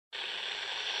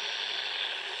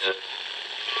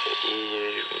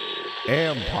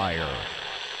Empire.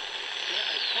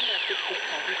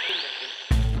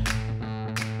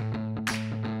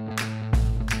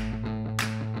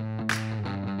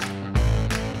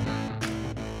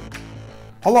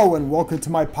 Hello and welcome to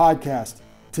my podcast.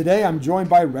 Today I'm joined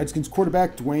by Redskins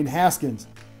quarterback Dwayne Haskins.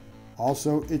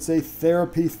 Also, it's a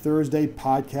Therapy Thursday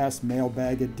podcast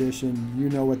mailbag edition. You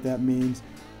know what that means.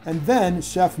 And then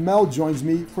Chef Mel joins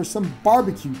me for some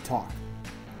barbecue talk.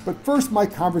 But first, my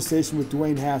conversation with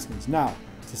Dwayne Haskins. Now,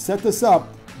 to set this up,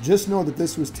 just know that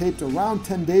this was taped around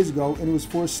 10 days ago and it was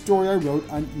for a story I wrote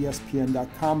on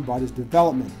ESPN.com about his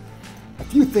development. A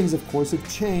few things, of course,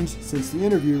 have changed since the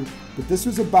interview, but this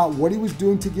was about what he was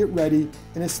doing to get ready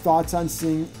and his thoughts on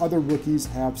seeing other rookies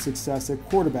have success at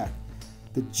quarterback.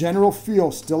 The general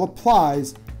feel still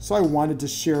applies, so I wanted to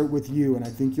share it with you, and I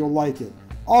think you'll like it.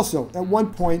 Also, at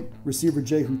one point, receiver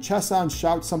Jehu Chesson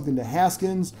shouts something to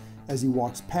Haskins as he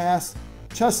walks past.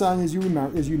 Chesson, as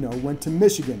you know, went to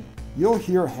Michigan. You'll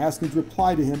hear Haskins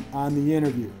reply to him on the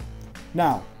interview.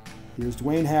 Now, here's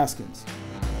Dwayne Haskins.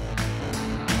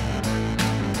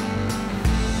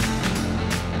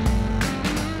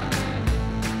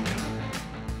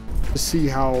 To see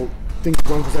how things are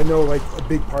going, because I know like a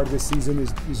big part of this season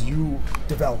is you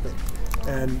developing,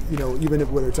 and you know, even if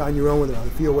whether it's on your own, whether on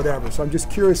the field, whatever. So I'm just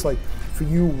curious, like for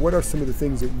you, what are some of the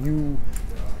things that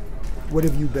what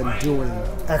have you been doing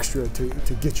extra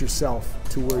to get yourself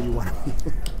to where you want to be?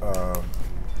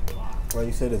 Like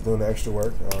you said, it's doing the extra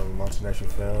work, watching extra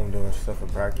film, doing stuff in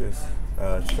practice,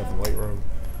 extra stuff in the weight room,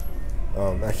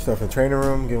 extra stuff in the training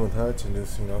room, getting with Hutch, and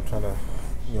just trying to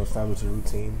establish a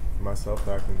routine for myself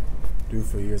that I can do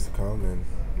for years to come, and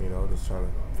just trying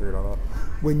to figure it all out.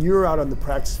 When you're out on the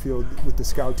practice field with the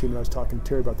scout team, and I was talking to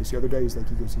Terry about this the other day, he's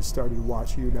starting to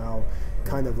watch you now,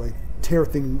 kind of like tear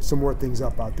some more things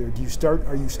up out there.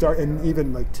 And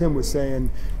even like Tim was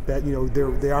saying that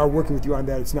they are working with you on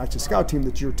that. It's not just scout team,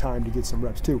 that's your time to get some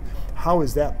reps too. How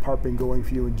has that part been going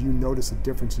for you, and do you notice a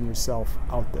difference in yourself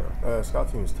out there?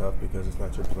 Scout team is tough because it's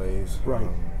not your plays. Right.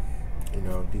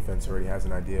 Defense already has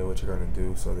an idea what you're going to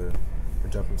do, so they're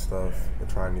jumping stuff, they're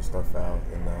trying new stuff out,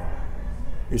 and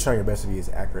you're trying your best to be as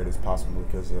accurate as possible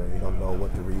because you don't know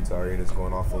what the reads are. You're just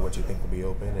going off of what you think will be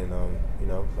open, and I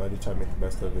just try to make the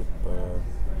best of it. But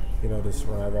just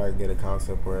whenever I get a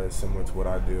concept where it's similar to what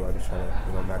I do, I just try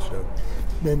to match it up.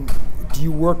 Then, do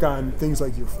you work on things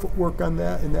like your footwork on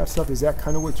that and that stuff? Is that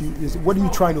kind of what are you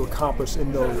trying to accomplish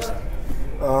in those?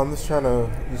 I'm just trying to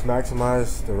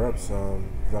maximize the reps. I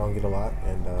don't get a lot,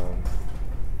 and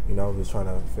just trying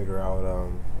to figure out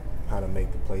how to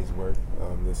make the plays work,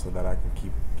 just so that I can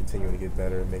keep continuing to get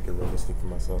better and make it realistic for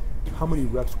myself. How many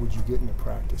reps would you get in a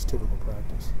practice, typical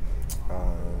practice?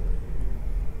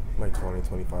 Like 20,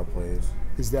 25 plays.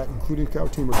 Is that including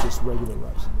scout team or just regular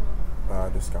reps?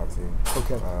 The scout team.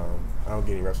 Okay. I don't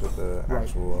get any reps with the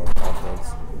actual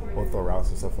offense. We'll throw routes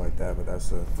and stuff like that, but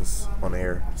that's just on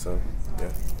air. So,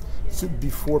 yeah. So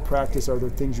before practice, are there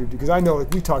things you do? Because I know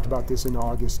we talked about this in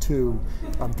August too,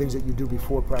 things that you do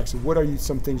before practice. What are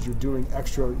some things you're doing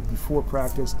extra before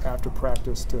practice, after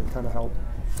practice to kind of help?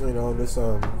 Just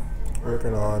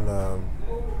working on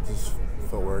just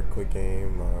footwork, quick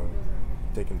game,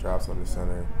 taking drops on the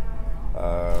center,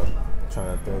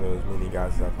 trying to throw those many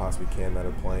guys as I possibly can that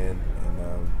are playing,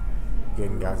 and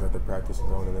getting guys after practice and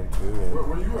throwing to them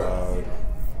too.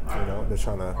 And they're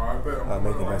trying to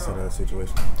make the best of the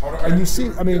situation. And you see,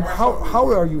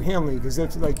 how are you handling it? Because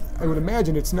that's like, I would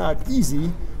imagine it's not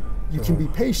easy. You can be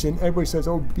patient. Everybody says,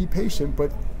 "Oh, be patient,"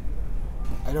 but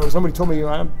I know somebody told me,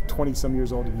 I'm 20-some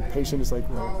years old, to be patient. It's like,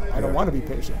 well, I don't want to be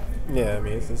patient. Yeah,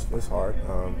 it's hard.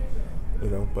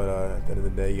 But at the end of the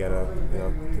day, you gotta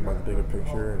think about the bigger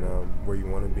picture and where you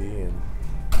want to be, and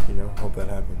hope that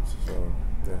happens. So,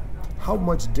 yeah. How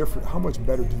much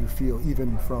better do you feel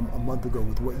even from a month ago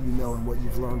with what you know and what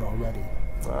you've learned already?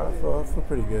 I feel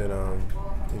pretty good.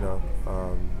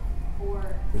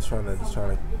 Just trying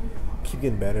to keep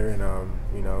getting better, and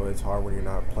it's hard when you're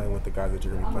not playing with the guys that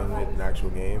you're going to be playing with in the actual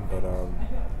game. But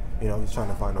just trying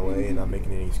to find a way and not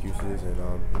making any excuses, and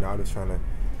I'm just trying to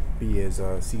be as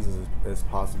seasoned as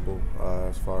possible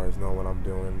as far as knowing what I'm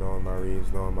doing, knowing my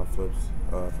reads, knowing my flips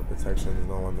for protections,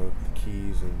 knowing the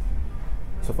keys and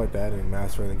stuff like that, and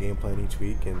mastering the game plan each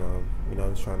week, and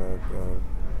just trying to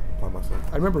apply myself.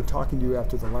 I remember talking to you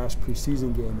after the last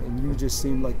preseason game, and you just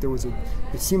seemed like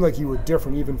it seemed like you were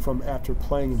different even from after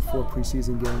playing in 4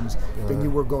 preseason games than you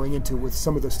were going into with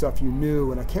some of the stuff you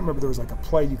knew. And I can't remember, there was like a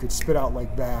play you could spit out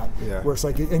like that, where it's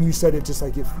like, and you said it just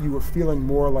like if you were feeling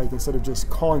more like instead of just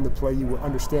calling the play, you were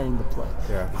understanding the play.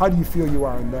 Yeah. How do you feel you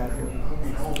are in that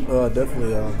area?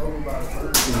 Definitely.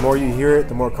 The more you hear it,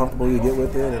 the more comfortable you get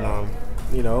with it,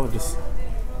 and just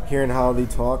hearing how they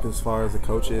talk as far as the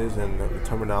coaches and the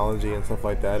terminology and stuff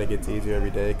like that, it gets easier every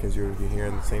day because you're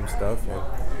hearing the same stuff,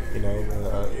 and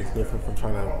it's different from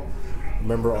trying to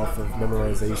remember off of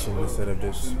memorization instead of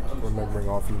just remembering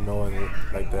off of knowing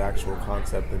like the actual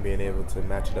concept and being able to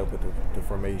match it up with the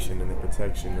formation and the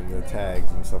protection and the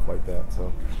tags and stuff like that.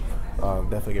 So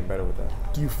definitely get better with that.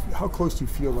 How close do you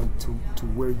feel like to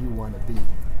where you want to be?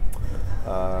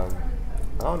 I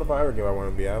don't know if I ever get where I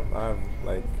want to be. I'm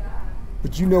like.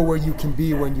 But you know where you can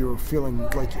be when you're feeling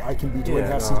like I can be Dwayne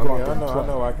Haskins. I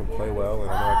know I can play well,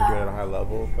 and I know I can do it at a high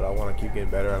level, but I want to keep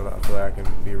getting better. I feel like I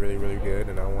can be really, really good,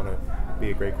 and I want to be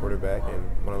a great quarterback and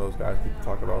one of those guys people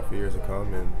talk about for years to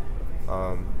come. And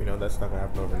that's not gonna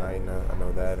happen overnight, and I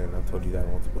know that, and I've told you that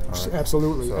multiple times.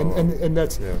 Absolutely, so, and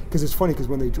that's because it's funny because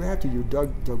when they drafted you,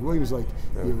 Doug Williams was like,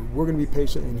 we're going to be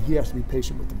patient, and he has to be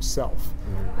patient with himself.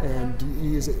 Mm-hmm. And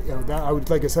he is,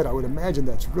 like I said, I would imagine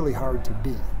that's really hard to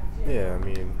be. Yeah, I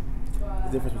mean, the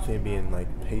difference between being like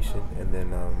patient and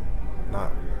then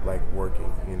not like working,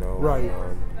 Right.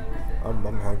 I'm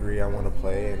hungry. I want to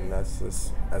play, and that's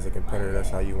just as a competitor. That's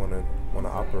how you want to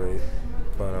operate.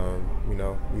 But we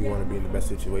want to be in the best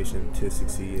situation to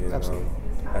succeed, and that's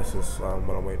just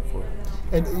what I'm waiting for.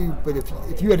 But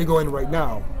if you had to go in right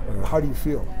now, how do you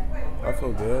feel? I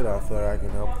feel good. I feel like I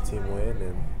can help the team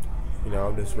win, and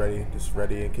I'm just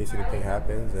ready in case anything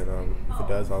happens. And if it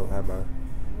does, I'll have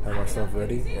myself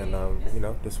ready, and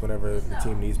just whenever the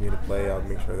team needs me to play, I'll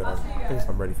make sure that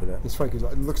I'm ready for that. It's funny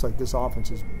because it looks like this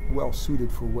offense is well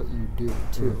suited for what you do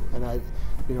too. Mm-hmm. And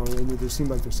there seems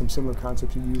like there's some similar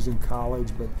concepts you use in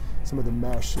college, but some of the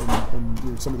mesh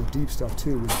and some of the deep stuff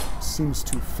too seems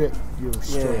to fit your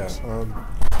strengths. Yeah.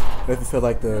 I feel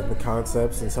like the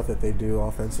concepts and stuff that they do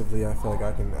offensively, I feel like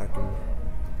I can.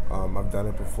 I've done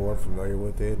it before, familiar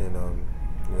with it, and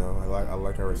I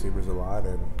like our receivers a lot,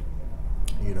 and.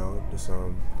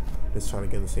 Just trying to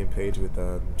get on the same page with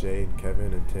Jay and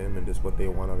Kevin and Tim and just what they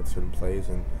want out of certain plays,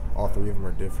 and all 3 of them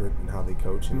are different in how they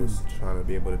coach, and just trying to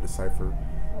be able to decipher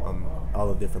all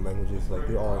the different languages. Like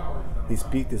they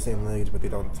speak the same language, but they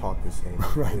don't talk the same.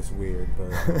 Right. It's weird,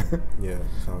 but yeah,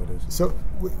 that's how it is. So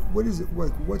what is it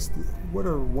like? What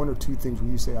are 1 or 2 things where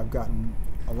you say I've gotten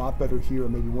a lot better here, or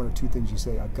maybe 1 or 2 things you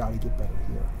say I've got to get better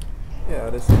here? Yeah,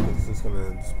 this is just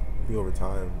gonna be over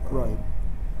time. Right.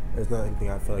 There's not anything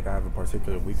I feel like I have a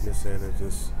particular weakness in. It's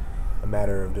just a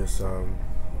matter of just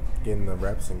getting the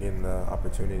reps and getting the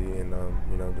opportunity, and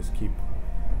just keep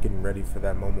getting ready for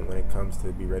that moment when it comes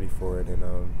to be ready for it. And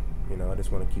I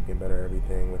just want to keep getting better at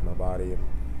everything with my body, and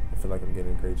I feel like I'm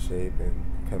getting in great shape and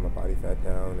cutting my body fat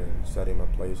down and studying my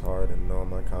plays hard and knowing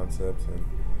my concepts and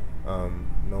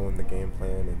knowing the game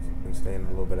plan and staying a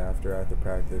little bit after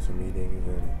practice or meetings,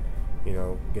 and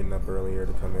getting up earlier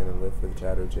to come in and lift with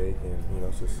Chad or Jake, and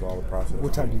it's just all the process.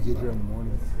 What time do you get here in the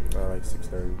morning? Like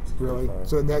 6:30. Really?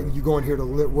 So that you go in here to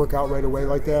work out right away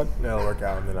like that? Yeah, I'll work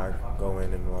out, and then I go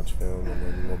in and watch film, and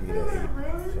then we'll meet at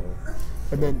 8. So.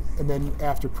 And then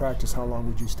after practice, how long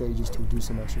would you stay just to do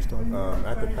some extra stuff?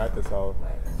 After practice, I'll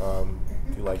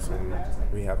do like some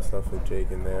rehab stuff with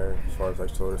Jake in there, as far as like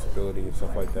shoulder stability and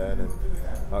stuff like that, and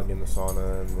I'll get in the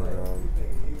sauna, and then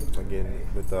I'll get in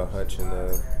with Hutch and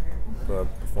the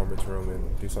performance room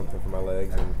and do something for my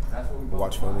legs and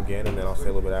watch film again, and then I'll stay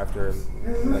a little bit after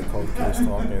and like Coach Case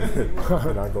talk, and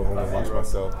then I'll go home and watch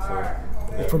myself. So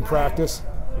yeah. From practice,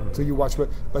 so you watch,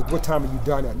 what time are you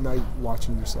done at night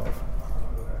watching yourself?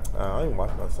 I don't even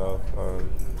watch myself. I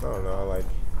don't know.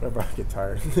 Whenever I get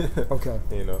tired. Okay.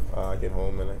 I get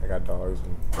home and I got dogs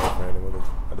and girlfriend, and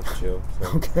I just chill. So.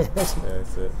 Okay. That's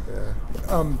it.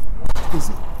 Yeah.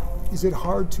 Is it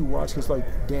hard to watch, because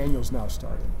Daniel's now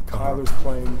starting, Kyler's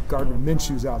playing, Gardner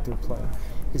Minshew's out there playing.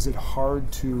 Is it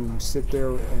hard to sit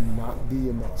there and not be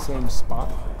in that same spot?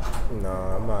 No,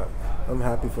 I'm not. I'm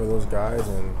happy for those guys,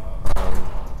 and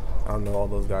I don't know all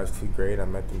those guys too great. I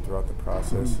met them throughout the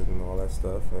process and all that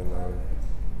stuff, and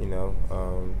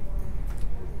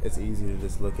it's easy to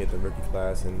just look at the rookie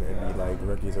class and be like,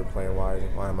 rookies are playing, why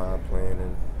am I not playing?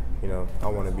 And I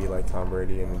want to be like Tom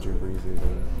Brady and the Drew Breeses,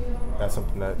 and that's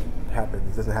something that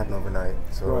happens. It doesn't happen overnight.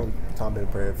 So Tom didn't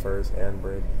play it first, Aaron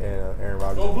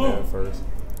Rodgers didn't play it first.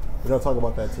 We don't talk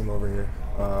about that team over here.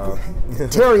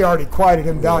 Terry already quieted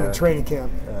him down in training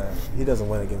camp. He doesn't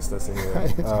win against us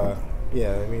anyway.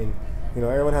 I mean,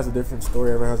 everyone has a different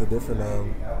story. Everyone has a different,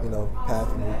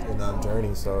 path and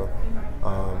journey. So,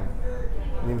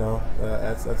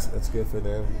 that's good for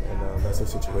them, and that's a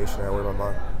situation I wear my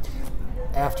mind.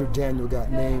 After Daniel got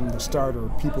named the starter,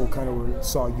 people kind of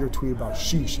saw your tweet about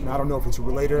sheesh, and I don't know if it's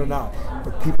related or not,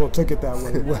 but people took it that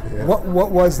way. Yeah.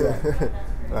 What was that?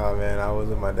 Oh man, I was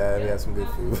with my dad. We had some good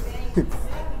food,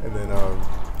 and then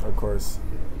of course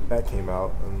that came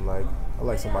out, and I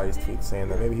like somebody's tweet saying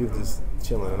that maybe he was just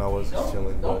chilling, and I was just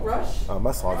chilling. But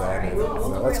I saw that,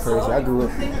 and that's crazy. I grew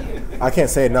up. I can't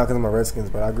say it now because I'm a Redskins,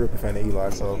 but I grew up a fan of Eli,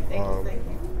 so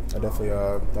I definitely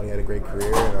thought he had a great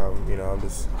career, and I'm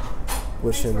just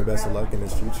wishing him the best of luck in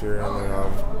his future,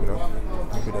 and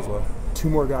hope he does well. Two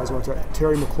more guys I want to talk.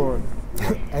 Terry McLaurin.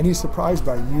 Any surprised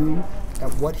by you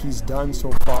at what he's done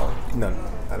so far? None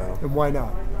at all. And why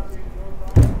not?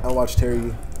 I watched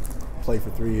Terry play for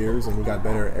 3 years, and we got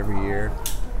better every year.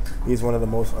 He's one of the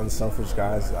most unselfish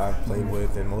guys I've played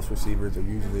with, and most receivers are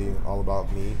usually all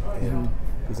about me, and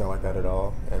he's not like that at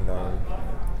all. And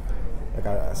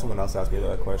someone else asked me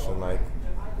that question. I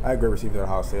had great receivers at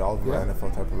Ohio State. All of them are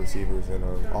NFL type of receivers, and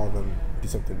all of them do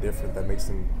something different that makes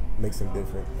them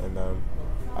different. And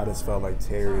I just felt like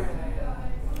Terry,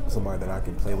 somebody that I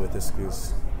can play with, just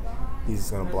because he's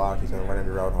just going to block, he's going to run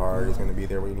every route hard, he's going to be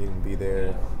there when you need him to be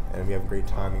there, and we have great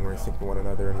timing, we're in sync with one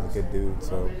another, and he's a good dude.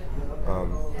 So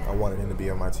I wanted him to be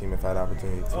on my team if I had the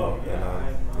opportunity to,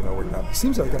 and worked out. He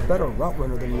seems like a better route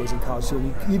runner than he was in college, so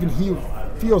even he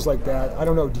feels like that. I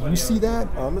don't know, do you see that?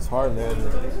 It's hard, man.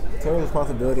 Terry's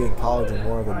responsibility in college is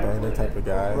more of a burner type of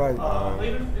guy.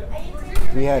 Right.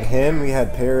 We had him, we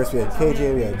had Paris, we had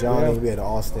KJ, we had Johnny, we had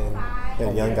Austin, we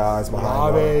had young guys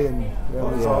behind him.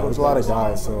 There's a lot of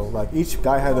guys. So each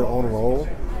guy had their own role,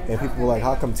 and people were like,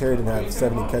 how come Terry didn't have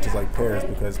 70 catches like Paris?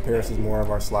 Because Paris is more of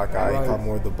our slot guy. He caught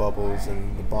more of the bubbles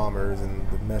and the bombers and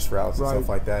the mesh routes and stuff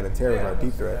like that. And Terry was our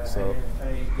deep threat. So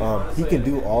he can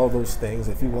do all of those things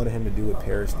if you wanted him to do what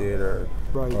Paris did or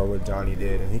what Johnny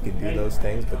did, and he could do those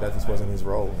things, but that just wasn't his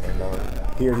role.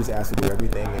 And here he's asked to do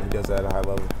everything, and he does that at a high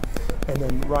level. And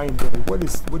then Ryan Day, what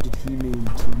did he mean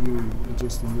to you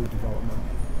just in your development?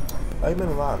 He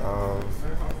meant a lot.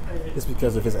 Just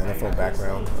because of his NFL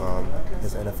background,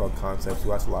 his NFL concepts.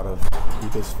 We watched a lot of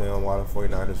Eagles film, a lot of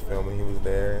 49ers film when he was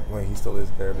there, when he still is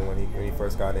there, but when he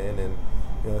first got in. And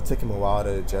it took him a while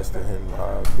to adjust to him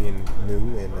being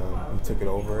new, and he took it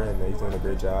over, and he's doing a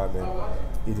great job. And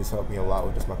he just helped me a lot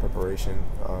with just my preparation,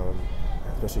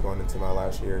 especially going into my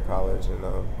last year of college,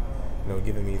 and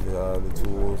giving me the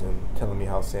tools and telling me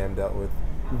how Sam dealt with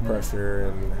pressure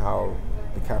and how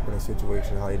the Kaepernick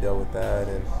situation, how he dealt with that,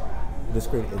 and just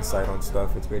great insight on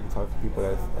stuff. It's great to talk to people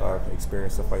that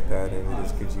experienced stuff like that, and it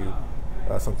just gives you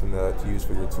something to use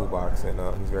for your toolbox, and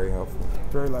he's very helpful.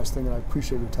 Very last thing, and I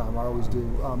appreciate your time, I always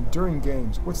do. During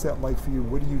games, what's that like for you?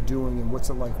 What are you doing, and what's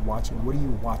it like watching? What are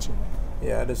you watching?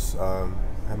 Yeah, I just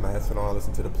have my headset on,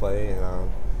 listen to the play, and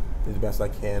do the best I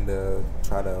can to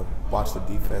try to watch the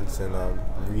defense and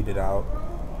read it out,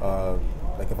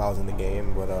 like if I was in the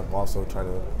game, but also trying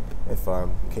to, if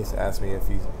Case asks me if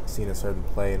he's seen a certain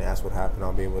play and asks what happened,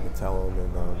 I'll be able to tell him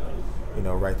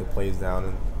and write the plays down.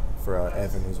 And for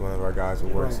Evan, who's one of our guys who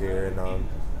works here, and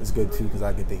it's good too because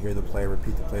I get to hear the play,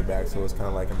 repeat the play back, so it's kind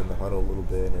of like I'm in the huddle a little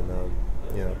bit, and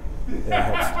it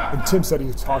helps. And Tim said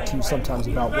he talked to you sometimes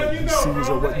about what he sees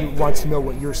or what you wants to know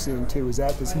what you're seeing too.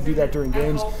 Does he do that during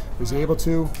games? Was he able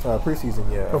to? Preseason,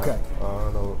 yeah. Okay. I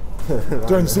don't know.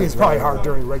 During the season, it's probably hard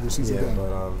during a regular season game.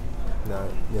 But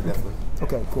definitely.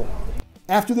 Okay, cool.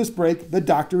 After this break, the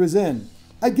doctor is in.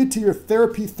 I get to your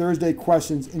Therapy Thursday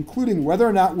questions, including whether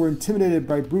or not we're intimidated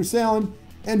by Bruce Allen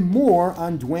and more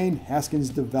on Dwayne Haskins'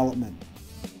 development.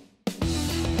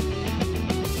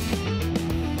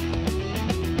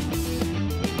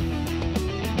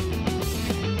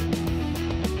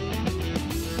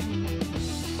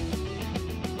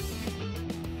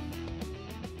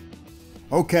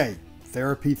 Okay,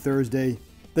 Therapy Thursday,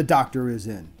 the doctor is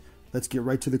in. Let's get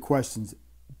right to the questions.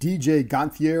 DJ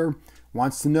Gonthier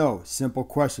wants to know, simple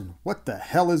question, what the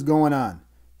hell is going on?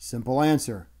 Simple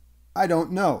answer, I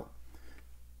don't know.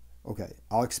 Okay,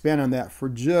 I'll expand on that for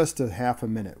just a half a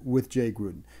minute with Jay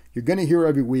Gruden. You're going to hear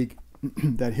every week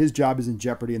that his job is in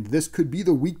jeopardy, and this could be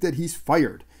the week that he's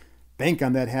fired. Bank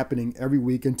on that happening every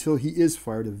week until he is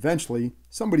fired. Eventually,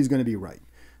 somebody's going to be right.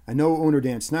 I know owner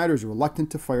Dan Snyder is reluctant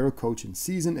to fire a coach in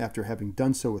season after having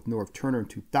done so with Norv Turner in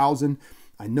 2000.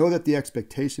 I know that the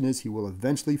expectation is he will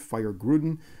eventually fire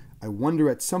Gruden. I wonder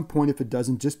at some point if it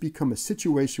doesn't just become a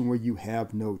situation where you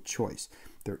have no choice.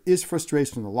 There is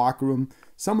frustration in the locker room,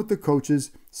 some with the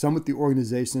coaches, some with the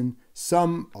organization,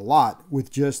 some, a lot,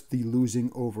 with just the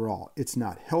losing overall. It's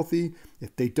not healthy.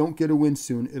 If they don't get a win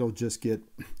soon, it'll just get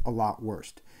a lot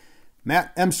worse.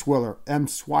 Matt M. Swiler,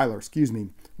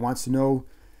 wants to know,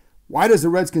 why does the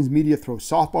Redskins media throw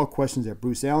softball questions at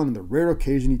Bruce Allen on the rare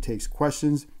occasion he takes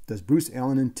questions? Does Bruce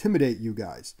Allen intimidate you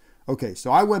guys? Okay,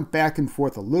 so I went back and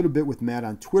forth a little bit with Matt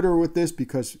on Twitter with this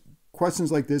because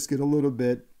questions like this get a little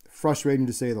bit frustrating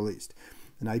to say the least.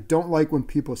 And I don't like when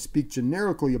people speak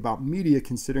generically about media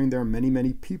considering there are many,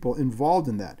 many people involved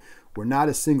in that. We're not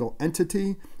a single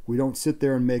entity. We don't sit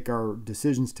there and make our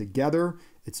decisions together.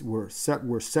 We're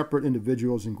separate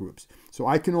individuals and groups. So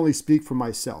I can only speak for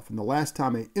myself. And the last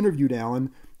time I interviewed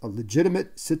Allen, a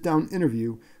legitimate sit-down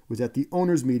interview, was at the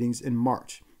owners' meetings in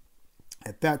March.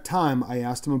 At that time, I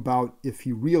asked him about if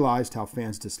he realized how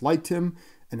fans disliked him,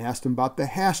 and asked him about the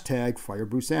hashtag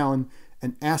 #FireBruceAllen,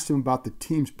 and asked him about the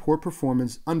team's poor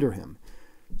performance under him.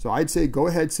 So I'd say go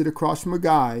ahead, sit across from a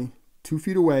guy 2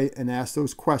 feet away and ask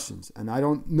those questions. And I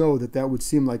don't know that that would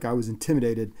seem like I was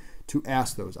intimidated to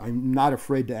ask those. I'm not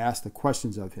afraid to ask the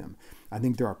questions of him. I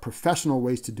think there are professional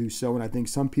ways to do so, and I think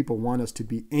some people want us to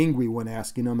be angry when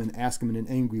asking them and ask them in an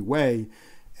angry way.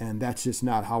 And that's just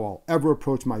not how I'll ever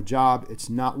approach my job. It's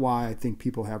not why I think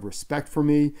people have respect for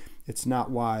me. It's not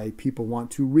why people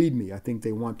want to read me. I think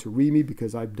they want to read me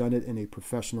because I've done it in a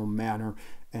professional manner,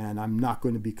 and I'm not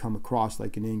going to become across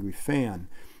like an angry fan.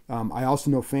 I also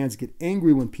know fans get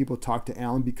angry when people talk to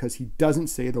Allen because he doesn't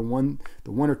say the one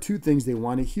or two things they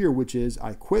want to hear, which is,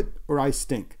 I quit or I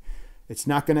stink. It's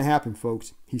not going to happen,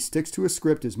 folks. He sticks to a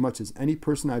script as much as any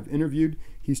person I've interviewed.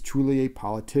 He's truly a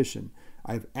politician.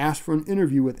 I've asked for an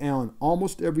interview with Allen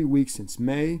almost every week since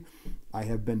May. I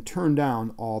have been turned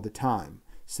down all the time.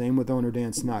 Same with owner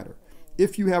Dan Snyder.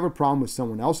 If you have a problem with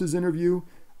someone else's interview,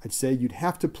 I'd say you'd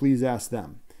have to please ask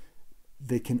them.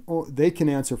 They can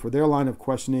answer for their line of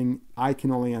questioning. I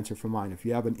can only answer for mine. If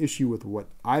you have an issue with what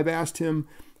I've asked him,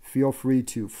 feel free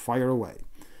to fire away.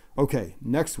 Okay,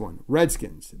 next one.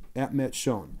 Redskins, at Matt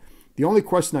Schoen. The only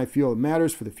question I feel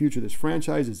matters for the future of this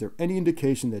franchise is there any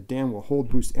indication that Dan will hold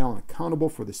Bruce Allen accountable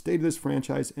for the state of this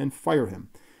franchise and fire him?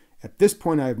 At this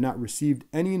point, I have not received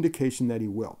any indication that he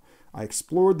will. I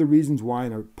explored the reasons why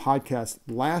in our podcast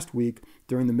last week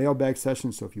during the mailbag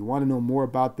session, so if you want to know more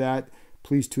about that,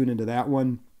 please tune into that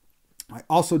one. I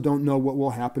also don't know what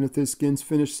will happen if the Skins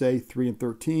finish, say,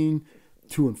 3-13,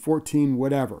 2-14,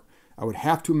 whatever. I would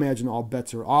have to imagine all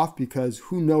bets are off because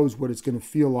who knows what it's going to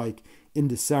feel like in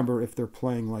December if they're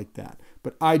playing like that.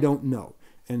 But I don't know.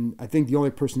 And I think the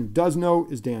only person who does know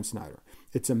is Dan Snyder.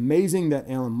 It's amazing that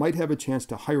Allen might have a chance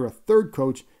to hire a third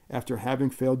coach after having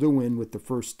failed to win with the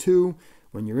first two.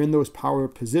 When you're in those power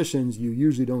positions, you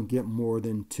usually don't get more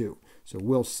than two. So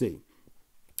we'll see.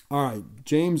 All right,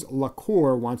 James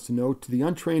Lacour wants to know, to the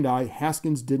untrained eye,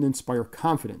 Haskins didn't inspire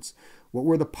confidence. What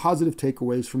were the positive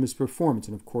takeaways from his performance?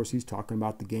 And of course, he's talking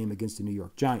about the game against the New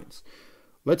York Giants.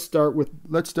 Let's start with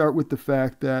the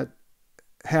fact that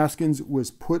Haskins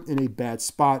was put in a bad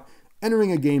spot,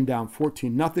 entering a game down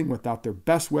 14-0 without their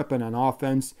best weapon on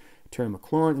offense, Terry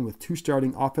McLaurin, and with two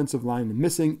starting offensive linemen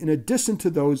missing, in addition to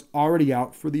those already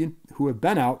out who have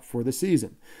been out for the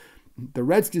season. The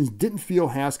Redskins didn't feel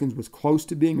Haskins was close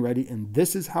to being ready, and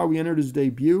this is how he entered his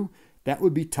debut. That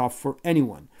would be tough for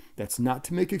anyone. That's not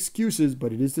to make excuses,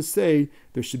 but it is to say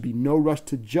there should be no rush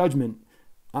to judgment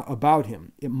about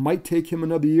him. It might take him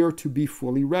another year to be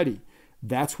fully ready.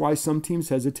 That's why some teams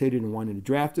hesitated in wanting to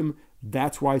draft him.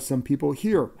 That's why some people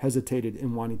here hesitated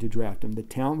in wanting to draft him. The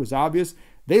talent was obvious.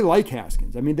 They like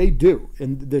Haskins. I mean, they do.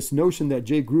 And this notion that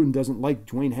Jay Gruden doesn't like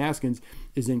Dwayne Haskins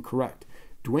is incorrect.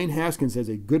 Dwayne Haskins has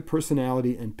a good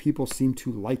personality, and people seem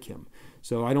to like him.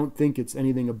 So I don't think it's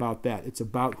anything about that. It's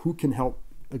about who can help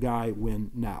a guy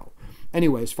win now.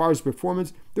 Anyway, as far as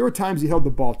performance, there were times he held the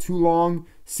ball too long,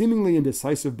 seemingly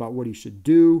indecisive about what he should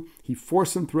do. He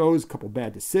forced some throws, a couple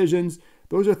bad decisions.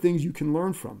 Those are things you can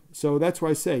learn from. So that's why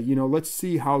I say, let's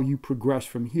see how you progress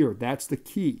from here. That's the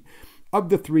key. Of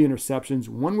the 3 interceptions,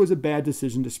 one was a bad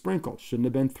decision to Sprinkle. Shouldn't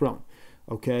have been thrown.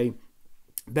 Okay.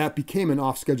 That became an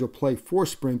off-schedule play for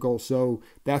Sprinkle, so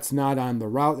that's not on the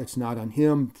route. That's not on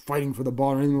him fighting for the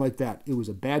ball or anything like that. It was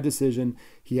a bad decision.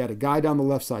 He had a guy down the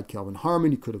left side, Kelvin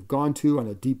Harmon, he could have gone to on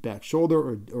a deep back shoulder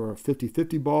or a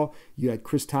 50-50 ball. You had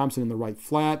Chris Thompson in the right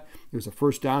flat. It was a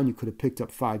first down. You could have picked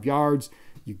up 5 yards.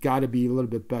 You got to be a little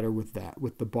bit better with that,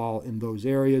 with the ball in those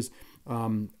areas.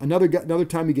 Another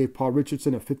time he gave Paul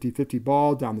Richardson a 50-50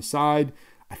 ball down the side.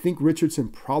 I think Richardson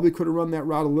probably could have run that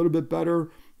route a little bit better.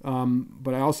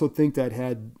 But I also think that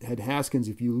had Haskins,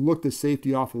 if you look the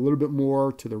safety off a little bit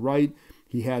more to the right,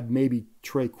 he had maybe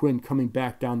Trey Quinn coming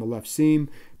back down the left seam.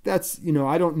 That's,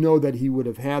 I don't know that he would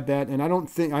have had that. And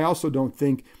I also don't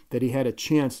think that he had a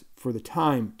chance for the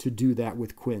time to do that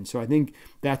with Quinn. So I think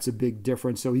that's a big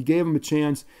difference. So he gave him a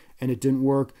chance and it didn't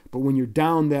work. But when you're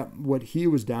down what he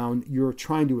was down, you're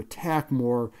trying to attack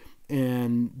more,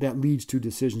 and that leads to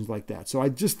decisions like that. So I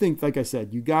just think, like I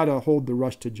said, you got to hold the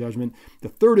rush to judgment. The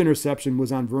third interception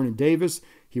was on Vernon Davis.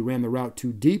 He ran the route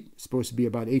too deep, supposed to be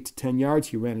about 8 to 10 yards.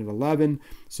 He ran it 11,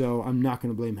 so I'm not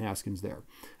going to blame Haskins there.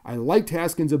 I liked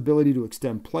Haskins' ability to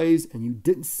extend plays, and you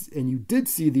did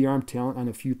see the arm talent on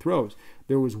a few throws.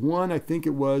 There was one, I think it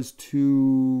was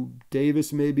to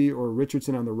Davis maybe, or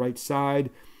Richardson on the right side.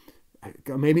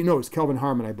 Maybe, no, it was Kelvin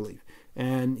Harmon, I believe.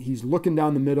 And he's looking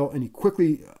down the middle, and he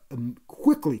quickly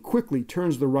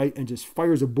turns to the right and just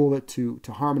fires a bullet to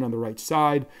Harmon on the right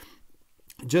side.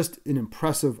 Just an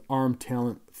impressive arm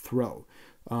talent throw.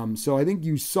 So I think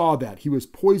you saw that. He was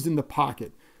poised in the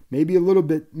pocket. Maybe a little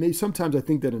bit, sometimes I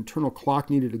think that internal clock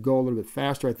needed to go a little bit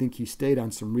faster. I think he stayed on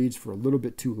some reads for a little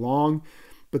bit too long.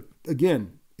 But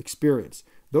again, experience.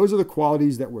 Those are the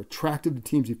qualities that were attractive to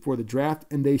teams before the draft,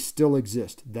 and they still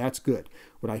exist. That's good.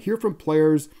 What I hear from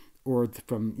players, or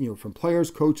from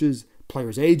players, coaches,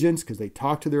 players' agents, because they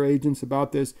talk to their agents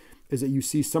about this, is that you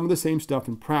see some of the same stuff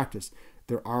in practice.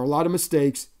 There are a lot of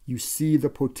mistakes. You see the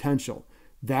potential.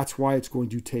 That's why it's going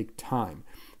to take time.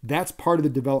 That's part of the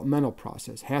developmental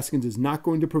process. Haskins is not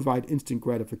going to provide instant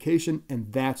gratification,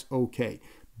 and that's okay.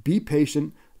 Be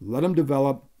patient. Let him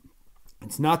develop.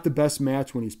 It's not the best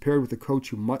match when he's paired with a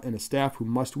coach and a staff who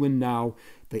must win now.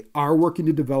 They are working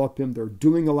to develop him. They're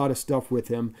doing a lot of stuff with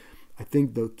him. I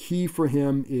think the key for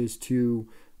him is to,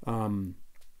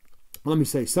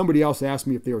 somebody else asked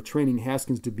me if they were training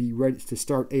Haskins to be ready to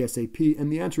start ASAP,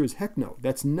 and the answer is heck no.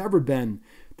 That's never been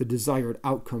the desired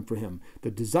outcome for him.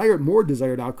 The more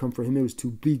desired outcome for him was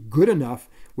to be good enough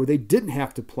where they didn't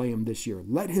have to play him this year.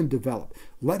 Let him develop.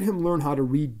 Let him learn how to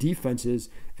read defenses,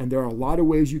 and there are a lot of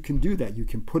ways you can do that. You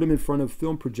can put him in front of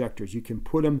film projectors. You can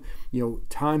put him,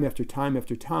 time after time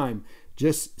after time.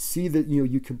 Just see that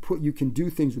you can do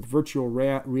things with virtual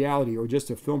reality, or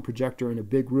just a film projector in a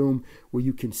big room where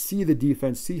you can see the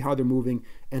defense, see how they're moving,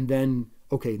 and then,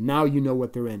 okay, now you know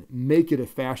what they're in. Make it a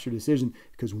faster decision,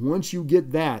 because once you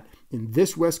get that in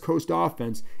this West Coast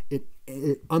offense, it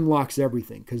unlocks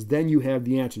everything, because then you have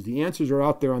the answers. The answers are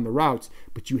out there on the routes,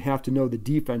 but you have to know the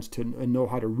defense and know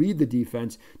how to read the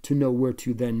defense to know where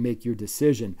to then make your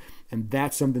decision. And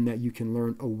that's something that you can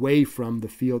learn away from the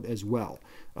field as well.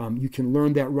 You can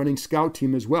learn that running scout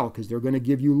team as well, because they're going to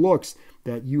give you looks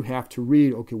that you have to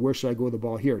read. Okay, where should I go with the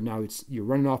ball here? Now you're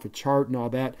running off a chart and all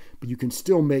that, but you can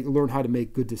still learn how to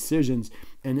make good decisions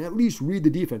and at least read the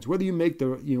defense. Whether you make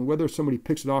whether somebody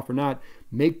picks it off or not,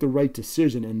 make the right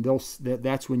decision, and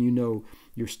that's when you know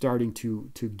you're starting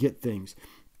to get things.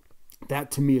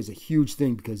 That to me is a huge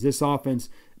thing, because this offense,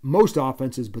 most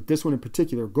offenses, but this one in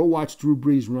particular, go watch Drew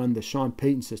Brees run the Sean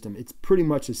Payton system. It's pretty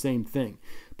much the same thing,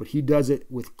 but he does it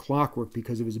with clockwork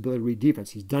because of his ability to read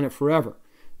defense. He's done it forever.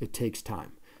 It takes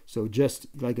time. So just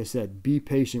like I said, be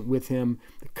patient with him.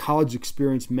 The college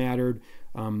experience mattered.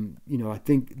 I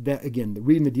think that, again, the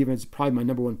reading the defense is probably my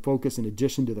number one focus in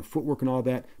addition to the footwork and all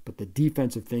that, but the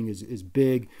defensive thing is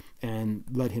big, and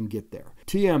let him get there.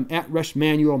 TM at Rush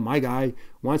Manuel, my guy,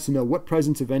 wants to know what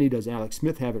presence, if any, does Alex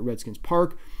Smith have at Redskins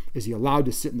Park? Is he allowed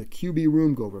to sit in the QB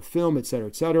room, go over film, et cetera,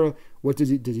 et cetera? What does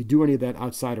he do any of that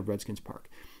outside of Redskins Park?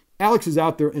 Alex is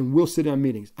out there and will sit on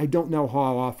meetings. I don't know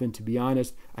how often, to be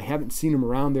honest. I haven't seen him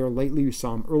around there lately. We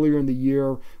saw him earlier in the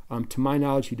year. To my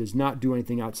knowledge, he does not do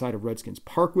anything outside of Redskins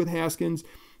Park with Haskins.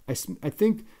 I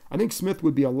think Smith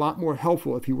would be a lot more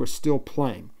helpful if he were still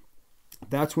playing.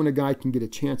 That's when a guy can get a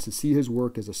chance to see his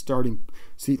work as a starting,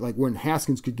 like when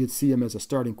Haskins could see him as a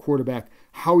starting quarterback,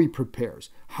 how he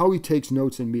prepares, how he takes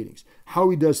notes in meetings,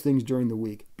 how he does things during the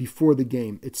week, before the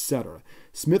game, etc.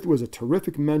 Smith was a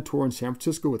terrific mentor in San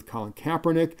Francisco with Colin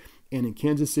Kaepernick and in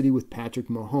Kansas City with Patrick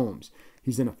Mahomes.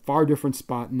 He's in a far different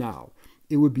spot now.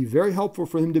 It would be very helpful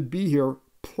for him to be here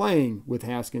playing with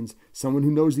Haskins, someone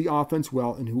who knows the offense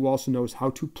well and who also knows how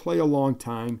to play a long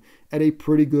time at a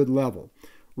pretty good level.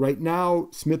 Right now,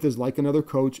 Smith is like another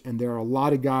coach, and there are a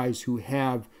lot of guys who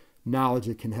have knowledge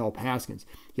that can help Haskins.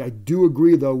 Yeah, I do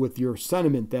agree, though, with your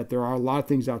sentiment that there are a lot of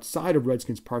things outside of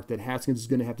Redskins Park that Haskins is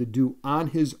going to have to do on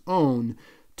his own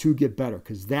to get better,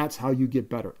 because that's how you get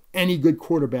better. Any good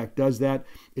quarterback does that.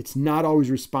 It's not always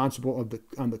responsible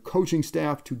on the coaching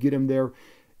staff to get him there.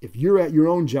 If you're at your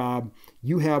own job,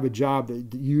 you have a job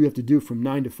that you have to do from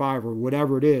 9 to 5 or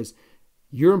whatever it is.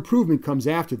 Your improvement comes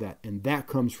after that, and that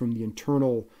comes from the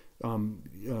internal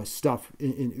stuff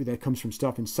that comes from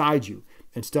stuff inside you.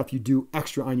 and stuff you do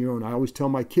extra on your own. I always tell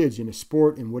my kids in a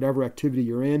sport and whatever activity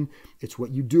you're in, it's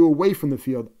what you do away from the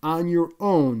field on your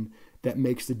own that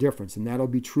makes the difference. And that'll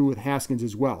be true with Haskins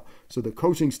as well. So the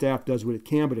coaching staff does what it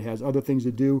can, but it has other things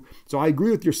to do. So I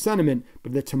agree with your sentiment,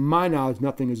 but that to my knowledge,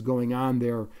 nothing is going on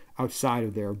there outside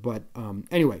of there. But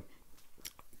anyway,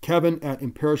 Kevin at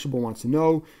Imperishable wants to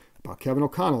know about Kevin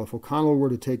O'Connell. If O'Connell were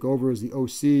to take over as the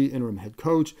OC, interim head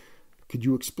coach, could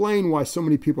you explain why so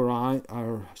many people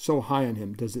are so high on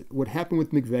him? Does what happened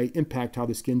with McVay impact how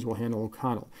the Skins will handle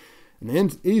O'Connell? And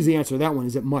the easy answer to that one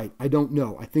is it might. I don't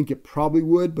know. I think it probably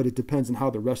would, but it depends on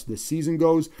how the rest of the season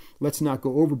goes. Let's not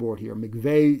go overboard here.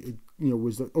 McVay,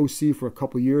 was the OC for a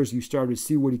couple of years. You started to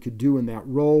see what he could do in that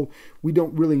role. We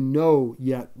don't really know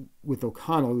yet with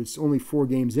O'Connell. It's only 4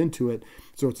 games into it,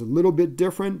 so it's a little bit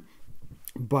different.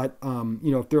 But,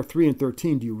 if they're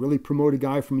 3-13, do you really promote a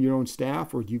guy from your own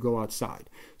staff or do you go outside?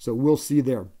 So we'll see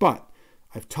there. But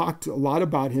I've talked a lot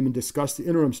about him and discussed the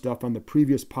interim stuff on the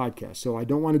previous podcast. So I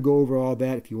don't want to go over all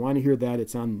that. If you want to hear that,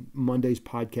 it's on Monday's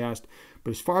podcast.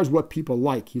 But as far as what people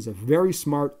like, he's a very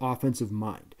smart offensive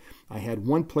mind. I had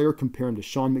one player compare him to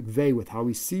Sean McVay with how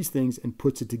he sees things and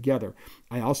puts it together.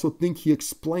 I also think he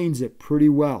explains it pretty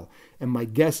well. And my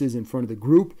guess is in front of the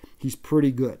group, he's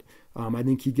pretty good. I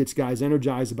think he gets guys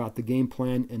energized about the game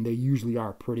plan, and they usually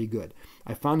are pretty good.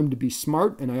 I found him to be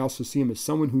smart, and I also see him as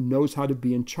someone who knows how to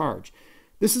be in charge.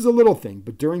 This is a little thing,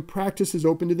 but during practices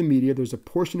open to the media, there's a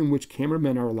portion in which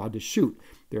cameramen are allowed to shoot.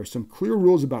 There are some clear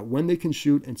rules about when they can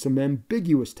shoot and some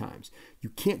ambiguous times. You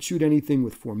can't shoot anything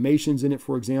with formations in it,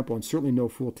 for example, and certainly no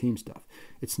full team stuff.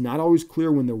 It's not always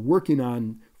clear when they're working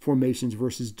on formations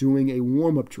versus doing a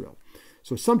warm-up drill.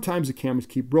 So sometimes the cameras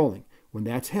keep rolling. When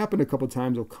that's happened a couple of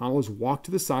times, O'Connell has walked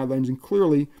to the sidelines and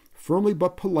clearly, firmly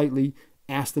but politely,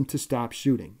 asked them to stop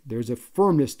shooting. There's a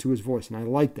firmness to his voice, and I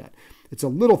like that. It's a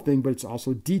little thing, but it's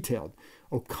also detailed.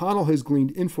 O'Connell has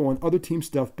gleaned info on other team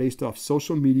stuff based off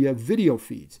social media video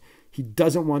feeds. He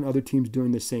doesn't want other teams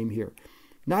doing the same here.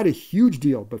 Not a huge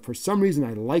deal, but for some reason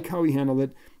I like how he handled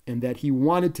it and that he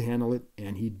wanted to handle it,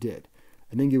 and he did.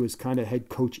 I think it was kind of head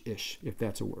coach-ish, if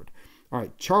that's a word. All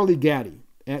right, Charlie Gaddy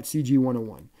at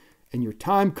CG101. In your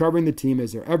time covering the team,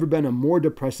 has there ever been a more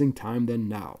depressing time than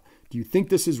now? Do you think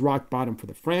this is rock bottom for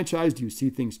the franchise? Do you see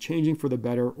things changing for the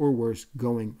better or worse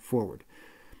going forward?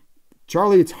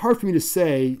 Charlie, it's hard for me to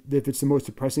say if it's the most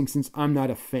depressing since I'm not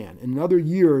a fan. In other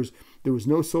years, there was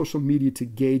no social media to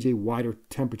gauge a wider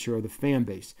temperature of the fan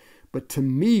base. But to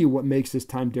me, what makes this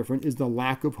time different is the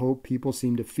lack of hope people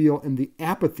seem to feel and the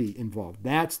apathy involved.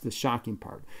 That's the shocking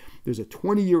part. There's a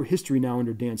 20-year history now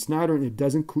under Dan Snyder, and it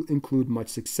doesn't include much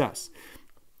success.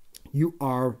 You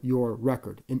are your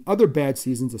record. In other bad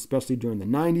seasons, especially during the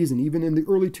 90s and even in the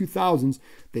early 2000s,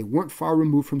 they weren't far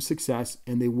removed from success,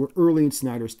 and they were early in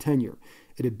Snyder's tenure.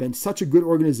 It had been such a good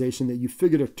organization that you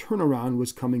figured a turnaround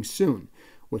was coming soon.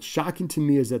 What's shocking to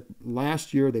me is that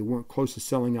last year they weren't close to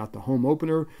selling out the home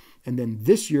opener, and then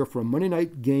this year for a Monday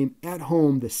night game at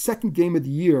home, the second game of the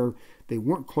year, they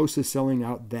weren't close to selling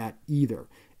out that either.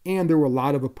 And there were a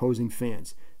lot of opposing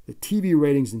fans. The TV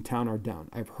ratings in town are down.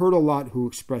 I've heard a lot who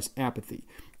express apathy.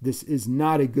 This is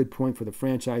not a good point for the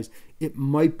franchise. It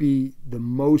might be the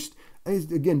most,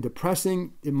 again,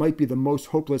 depressing. It might be the most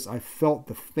hopeless I've felt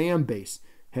the fan base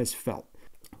has felt.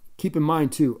 Keep in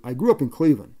mind, too, I grew up in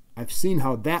Cleveland. I've seen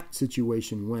how that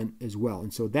situation went as well.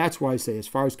 And so that's why I say, as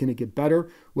far as can it get better?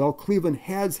 Well, Cleveland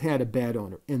has had a bad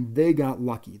owner, and they got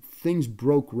lucky. Things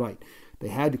broke right. They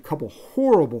had a couple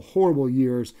horrible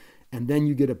years, and then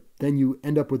you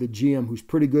end up with a GM who's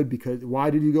pretty good because why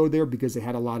did he go there? Because they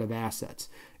had a lot of assets,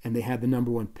 and they had the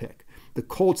number 1 pick. The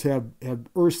Colts have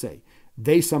Irsay.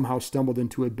 They somehow stumbled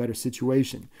into a better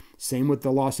situation. Same with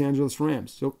the Los Angeles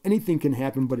Rams. So anything can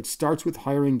happen, but it starts with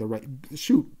hiring the right.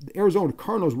 Shoot, the Arizona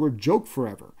Cardinals were a joke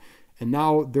forever, and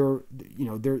now they're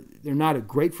not a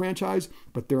great franchise,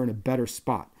 but they're in a better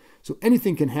spot. So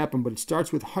anything can happen, but it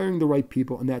starts with hiring the right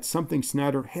people, and that's something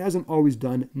Snyder hasn't always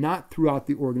done, not throughout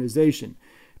the organization.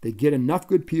 They get enough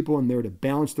good people in there to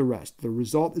balance the rest. The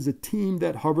result is a team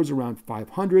that hovers around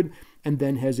 500 and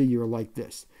then has a year like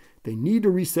this. They need to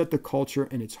reset the culture,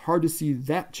 and it's hard to see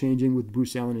that changing with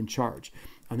Bruce Allen in charge.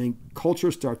 I think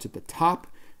culture starts at the top,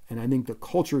 and I think the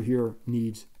culture here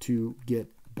needs to get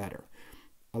better,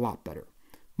 a lot better.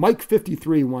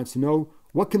 Mike53 wants to know,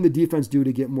 what can the defense do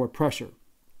to get more pressure?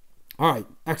 All right,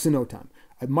 X and O time.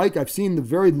 Mike, I've seen the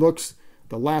varied looks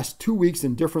the last 2 weeks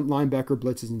in different linebacker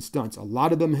blitzes and stunts. A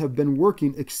lot of them have been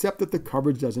working, except that the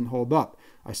coverage doesn't hold up.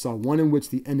 I saw one in which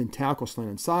the end and tackle slant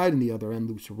inside and the other end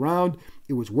loops around.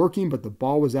 It was working, but the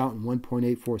ball was out in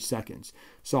 1.84 seconds.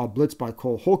 Saw a blitz by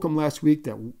Cole Holcomb last week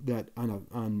that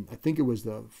on I think it was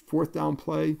the fourth down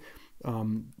play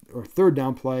or third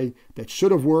down play that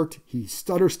should have worked. He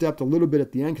stutter-stepped a little bit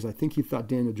at the end because I think he thought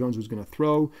Daniel Jones was going to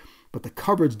throw, but the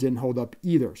coverage didn't hold up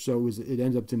either. So it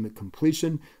ended up in the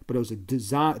completion, but it was a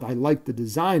design. I liked the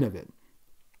design of it.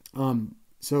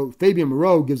 So Fabian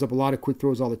Moreau gives up a lot of quick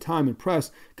throws all the time in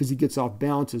press because he gets off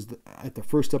balance at the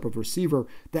first step of receiver.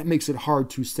 That makes it hard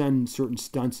to send certain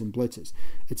stunts and blitzes.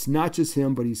 It's not just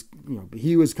him, but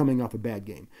he was coming off a bad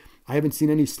game. I haven't seen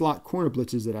any slot corner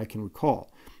blitzes that I can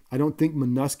recall. I don't think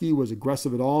Minuski was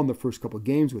aggressive at all in the first couple of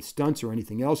games with stunts or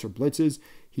anything else or blitzes.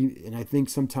 And I think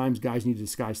sometimes guys need to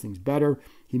disguise things better.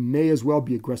 He may as well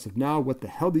be aggressive now. What the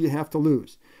hell do you have to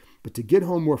lose? But to get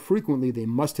home more frequently, they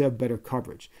must have better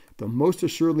coverage. They'll most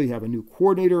assuredly have a new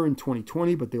coordinator in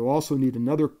 2020, but they'll also need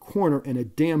another corner and a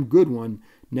damn good one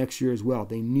next year as well.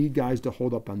 They need guys to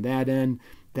hold up on that end.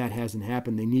 That hasn't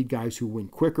happened. They need guys who win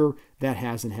quicker. That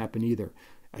hasn't happened either.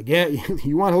 Again,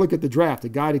 you want to look at the draft. The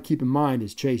guy to keep in mind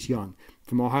is Chase Young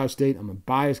from Ohio State. I'm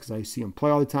biased because I see him play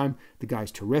all the time. The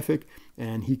guy's terrific,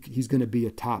 and he's going to be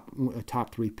a top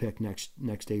 3 pick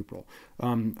next April.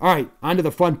 All right, on to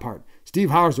the fun part.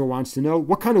 Steve Hauser wants to know,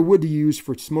 what kind of wood do you use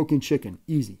for smoking chicken?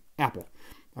 Easy, apple.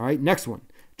 All right, next one.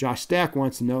 Josh Stack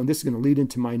wants to know, and this is going to lead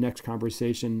into my next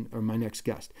conversation or my next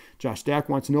guest. Josh Stack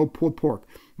wants to know, pulled pork.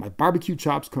 My barbecue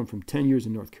chops come from 10 years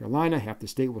in North Carolina. Half the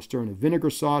state will stir in a vinegar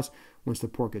sauce once the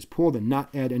pork is pulled and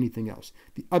not add anything else.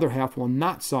 The other half will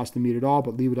not sauce the meat at all,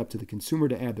 but leave it up to the consumer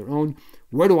to add their own.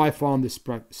 Where do I fall on this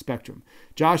spectrum?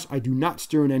 Josh, I do not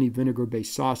stir in any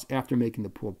vinegar-based sauce after making the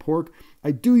pulled pork.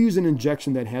 I do use an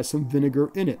injection that has some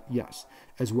vinegar in it, yes,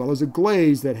 as well as a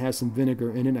glaze that has some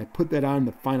vinegar in it. I put that on in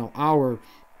the final hour.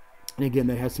 And again,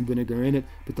 that has some vinegar in it,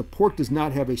 but the pork does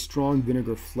not have a strong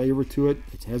vinegar flavor to it.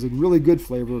 It has a really good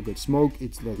flavor, a good smoke.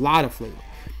 It's a lot of flavor.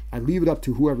 I leave it up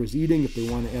to whoever's eating if they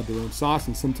want to add their own sauce,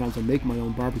 and sometimes I make my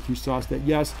own barbecue sauce that,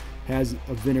 yes, has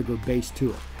a vinegar base to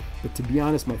it. But to be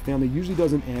honest, my family usually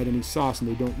doesn't add any sauce, and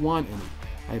they don't want any.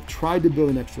 I have tried to build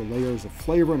in extra layers of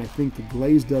flavor, and I think the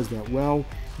glaze does that well.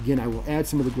 Again, I will add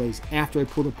some of the glaze after I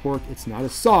pull the pork. It's not a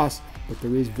sauce, but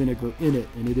there is vinegar in it,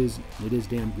 and it is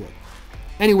damn good.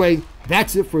 Anyway,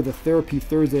 that's it for the Therapy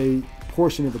Thursday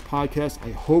portion of the podcast.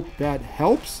 I hope that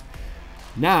helps.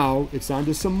 Now it's on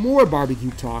to some more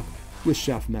barbecue talk with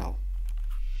Chef Mel.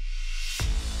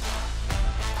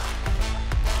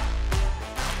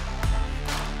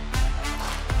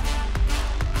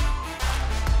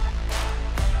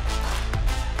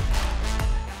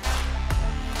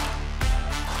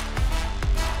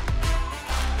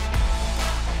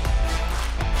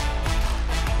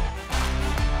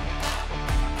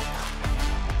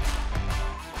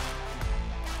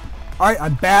 All right,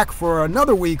 I'm back for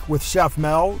another week with Chef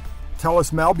Mel. Tell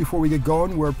us, Mel, before we get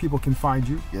going, where people can find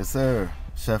you. Yes, sir.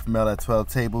 Chef Mel at 12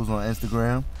 Tables on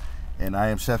Instagram. And I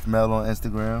am Chef Mel on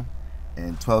Instagram.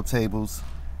 And 12 Tables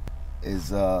is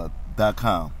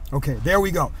 .com. Okay, there we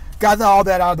go. Got all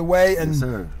that out of the way. And yes,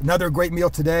 sir. Another great meal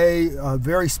today.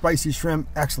 Very spicy shrimp.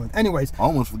 Excellent. Anyways.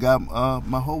 Almost forgot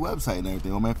my whole website and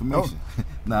everything, all my information. Oh.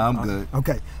 Nah, I'm good.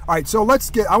 Okay. All right, so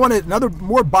I want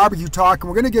more barbecue talk, and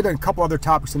we're going to get a couple other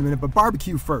topics in a minute, but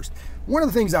barbecue first. One of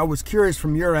the things I was curious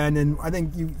from your end, and I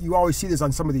think you always see this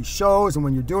on some of these shows and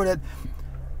when you're doing it,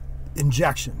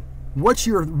 injection. What's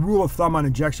your rule of thumb on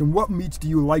injection? What meats do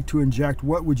you like to inject?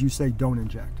 What would you say don't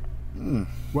inject?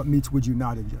 What meats would you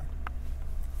not inject?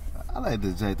 I like to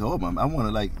inject all of them. I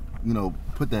want to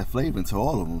put that flavor into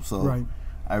all of them. So right.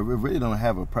 I really don't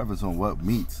have a preference on what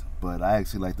meats, but I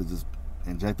actually like to just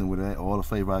inject them with all the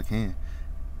flavor I can.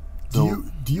 So,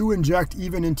 do you inject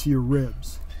even into your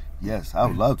ribs? Yes, I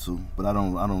would love to, but I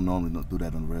don't normally do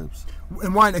that on the ribs.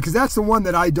 And why? Because that's the one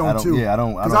that I don't too. Yeah, I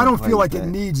don't. Because I don't feel like it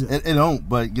needs it. It don't,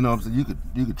 but you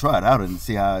could try it out and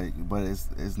see how. But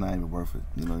it's not even worth it.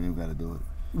 You ain't got to do it.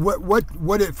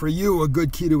 What for you a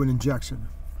good key to an injection?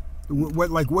 What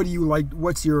do you like?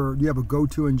 Do you have a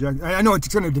go-to injection? I know it's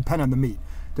going to depend on the meat.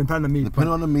 Depend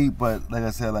on the meat, but like I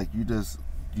said, like you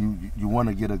want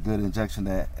to get a good injection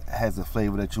that has a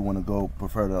flavor that you want to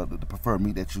prefer the preferred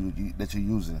meat that you're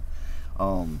using.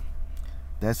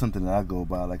 That's something that I go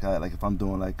by. Like if I'm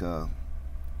doing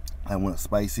I want a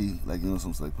spicy,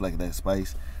 some like that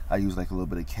spice. I use like a little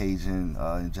bit of Cajun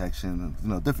injection,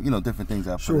 different things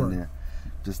I put in there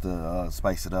just to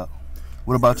spice it up.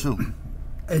 What about you?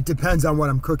 It depends on what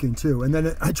I'm cooking too, and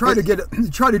then I try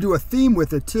to do a theme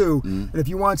with it too. And if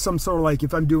you want some sort of like,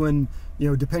 if I'm doing,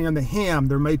 depending on the ham,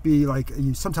 there might be like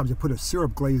sometimes you put a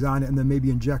syrup glaze on it, and then maybe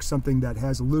inject something that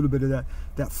has a little bit of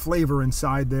that flavor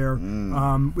inside there.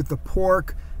 With the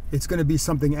pork, it's going to be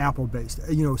something apple based.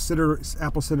 Apple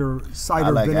cider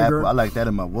vinegar. I like that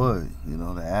in my wood.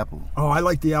 The apple. Oh, I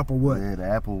like the apple wood. Yeah, the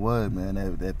apple wood, man.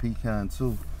 That pecan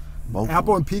too.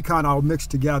 Apple and pecan I'll mix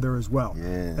together as well. Yeah.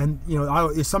 And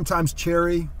I'll sometimes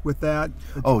cherry with that.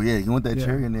 Oh yeah, you want that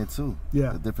cherry in there too.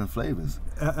 Yeah. The different flavors.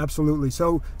 Absolutely.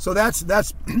 So that's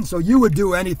so you would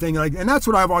do anything like, and that's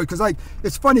what I've always, because like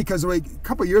it's funny because like a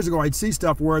couple of years ago I'd see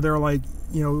stuff where they're like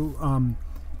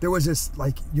there was this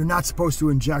like, you're not supposed to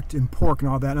inject in pork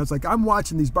and all that, and I was like, I'm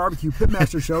watching these barbecue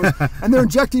pitmaster shows and they're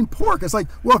injecting pork. It's like,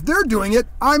 well, if they're doing it,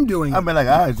 I'm doing it. I mean, like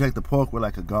I inject the pork with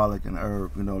like a garlic and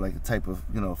herb, like a type of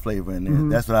flavor in there.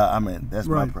 That's what I mean. That's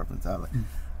my preference.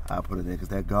 I put it there because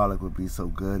that garlic would be so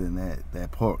good in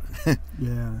that pork.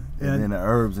 Yeah, and then the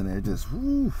herbs in there, just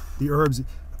whew. The herbs.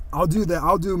 I'll do that.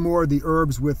 I'll do more of the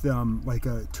herbs with like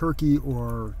a turkey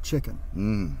or chicken.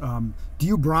 Do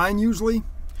you brine usually?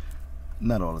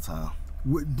 Not all the time.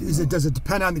 Does it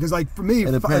depend on, because like for me,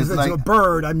 if it's like, a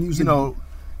bird, I'm using.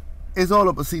 It's all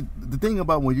up. See, the thing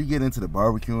about when you get into the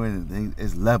barbecuing and things,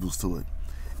 it's levels to it.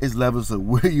 It's levels of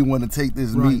where you want to take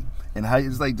this meat and how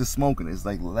it's like just smoking. It's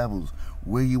like levels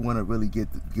where you want to really get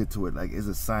to it. Like it's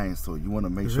a science to it. You want to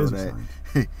make sure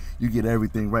that you get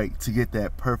everything right to get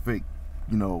that perfect,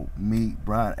 meat,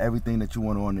 brine, everything that you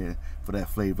want on there for that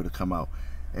flavor to come out.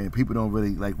 And people don't really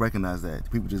like recognize that.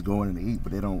 People just go in and eat,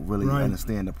 but they don't really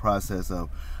understand the process of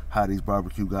how these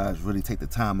barbecue guys really take the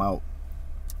time out.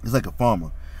 It's like a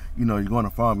farmer. You go on a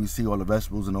farm, you see all the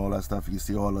vegetables and all that stuff. You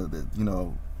see all of the,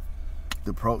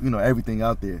 everything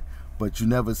out there. But you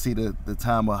never see the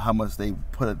time of how much they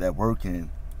put that work in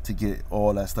to get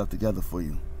all that stuff together for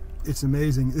you. It's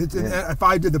amazing. If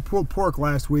I did the pulled pork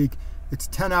last week, it's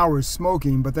 10 hours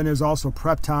smoking, but then there's also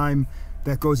prep time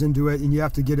that goes into it, and you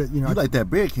have to get it. You like that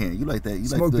beer can. You like that. You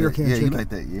smoked beer can. Yeah, chicken. you like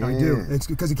that. Yeah, I do. It's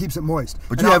because it keeps it moist.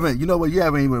 But you haven't. You know what? You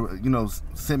haven't even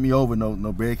sent me over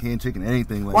no beer can chicken,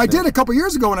 anything like that. Well, I did a couple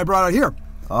years ago when I brought it here.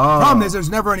 Oh. The problem is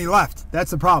there's never any left. That's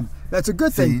the problem. That's a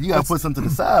good thing. You got to put something to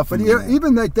the side for me. But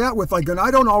even like that with and I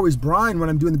don't always brine when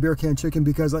I'm doing the beer can chicken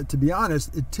because, to be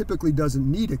honest, it typically doesn't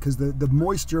need it because the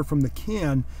moisture from the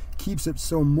can keeps it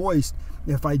so moist.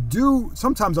 If I do,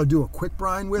 sometimes I'll do a quick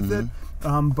brine with it,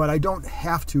 but I don't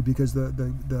have to because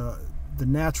the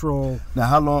natural. Now,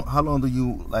 how long do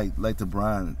you like to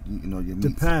brine? Your meat?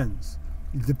 Depends.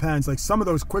 It depends. Like some of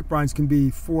those quick brines can be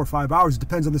 4 or 5 hours. It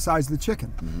depends on the size of the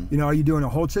chicken. Are you doing a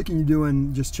whole chicken? You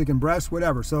doing just chicken breast?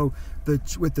 Whatever. So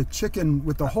with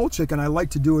the whole chicken, I like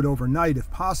to do it overnight if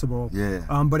possible. Yeah.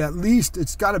 But at least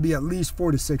it's got to be at least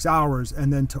 4 to 6 hours,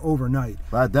 and then to overnight.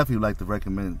 But I definitely like to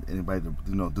recommend anybody to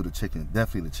do the chicken.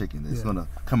 Definitely the chicken. It's gonna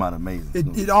come out amazing.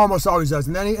 It almost always does.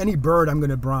 And any bird I'm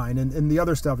gonna brine, and the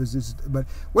other stuff is just. But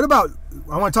what about?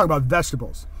 I want to talk about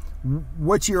vegetables.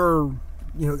 What's your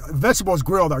vegetables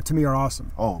grilled to me are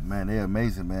awesome. Oh man, they're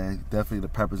amazing, man. Definitely the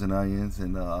peppers and onions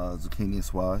and zucchini and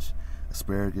squash,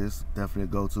 asparagus, definitely a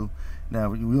go-to. Now,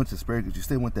 when you went to asparagus, you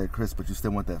still want that crisp, but you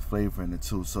still want that flavor in it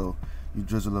too. So you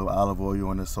drizzle a little olive oil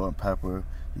on the salt and pepper.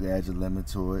 You add your lemon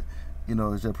to it.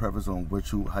 It's your preference on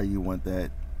how you want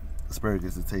that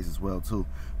asparagus to taste as well too.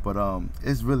 But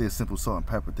it's really a simple salt and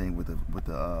pepper thing with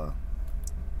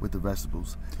the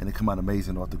vegetables, and they come out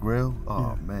amazing off the grill.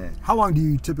 Oh man! How long do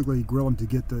you typically grill them to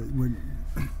get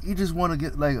You just want to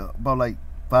get about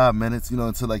 5 minutes,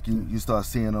 until you start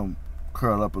seeing them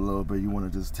curl up a little bit. You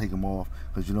want to just take them off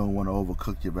because you don't want to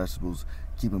overcook your vegetables.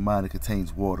 Keep in mind it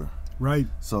contains water. Right.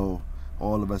 So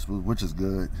all the vegetables, which is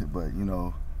good, but you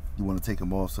want to take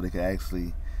them off so they can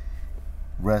actually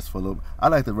rest for a little bit. I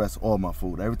like to rest all my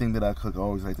food. Everything that I cook, I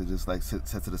always like to just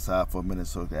set to the side for a minute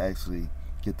so it can actually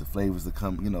get the flavors to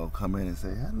come in and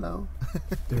say hello.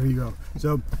 There you go.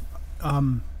 So,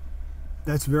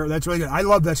 that's really good. I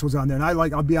love vegetables on there, and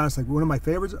I'll be honest, one of my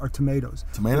favorites are tomatoes.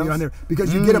 Tomatoes on there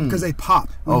because you get them because they pop.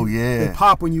 They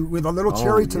pop with a little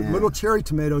little cherry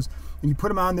tomatoes, and you put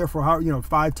them on there for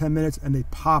 5-10 minutes, and they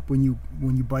pop when you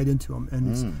bite into them,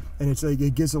 and it's like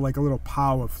it gives it like a little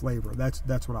pow of flavor.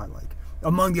 That's what I like.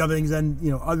 Among the other things, and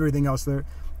everything else there,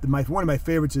 one of my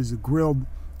favorites is the grilled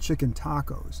chicken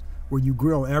tacos, where you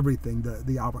grill everything,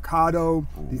 the avocado,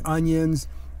 the onions,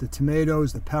 the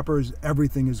tomatoes, the peppers,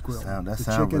 everything is grilled. That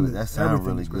sounds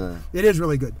really good. It is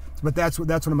really good, but that's one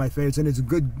of my favorites, and it's a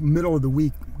good middle of the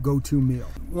week go-to meal.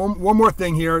 One more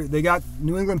thing here, they got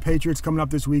New England Patriots coming up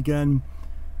this weekend.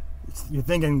 You're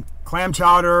thinking clam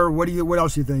chowder. What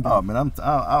else you thinking? Oh man,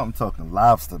 I'm talking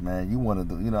lobster, man. You want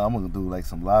to do, I'm gonna do like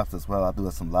some lobster as well. I do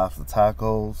some lobster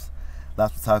tacos.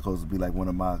 Lobster tacos would be like one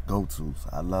of my go-tos.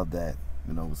 I love that,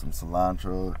 with some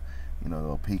cilantro,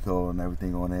 pico and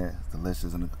everything on there. It's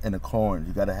delicious. And the corn,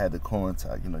 you gotta have the corn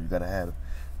you gotta have it.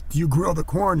 Do you grill the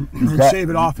corn and shave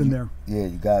it off in there? Yeah,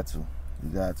 you got to.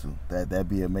 That'd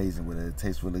be amazing with it. It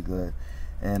tastes really good.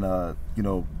 And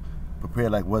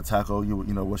prepare like what taco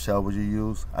what shell would you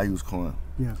use? I use corn.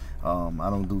 Yeah. I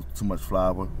don't do too much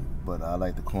flour, but I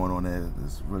like the corn on there.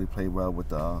 It's really played well with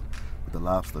the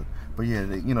lobster. But yeah,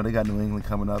 they got New England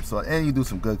coming up. So, and you do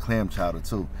some good clam chowder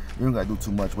too. You don't got to do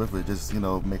too much with it. Just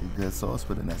make a good sauce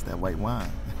with it. And that's that white wine.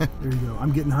 There you go.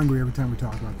 I'm getting hungry every time we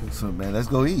talk about this. So man, let's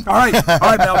go eat. All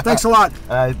right, Mel. Thanks a lot.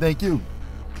 All right, thank you.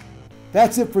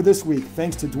 That's it for this week.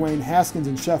 Thanks to Dwayne Haskins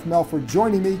and Chef Mel for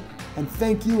joining me. And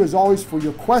thank you, as always, for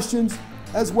your questions,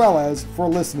 as well as for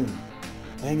listening.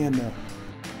 Hang in there.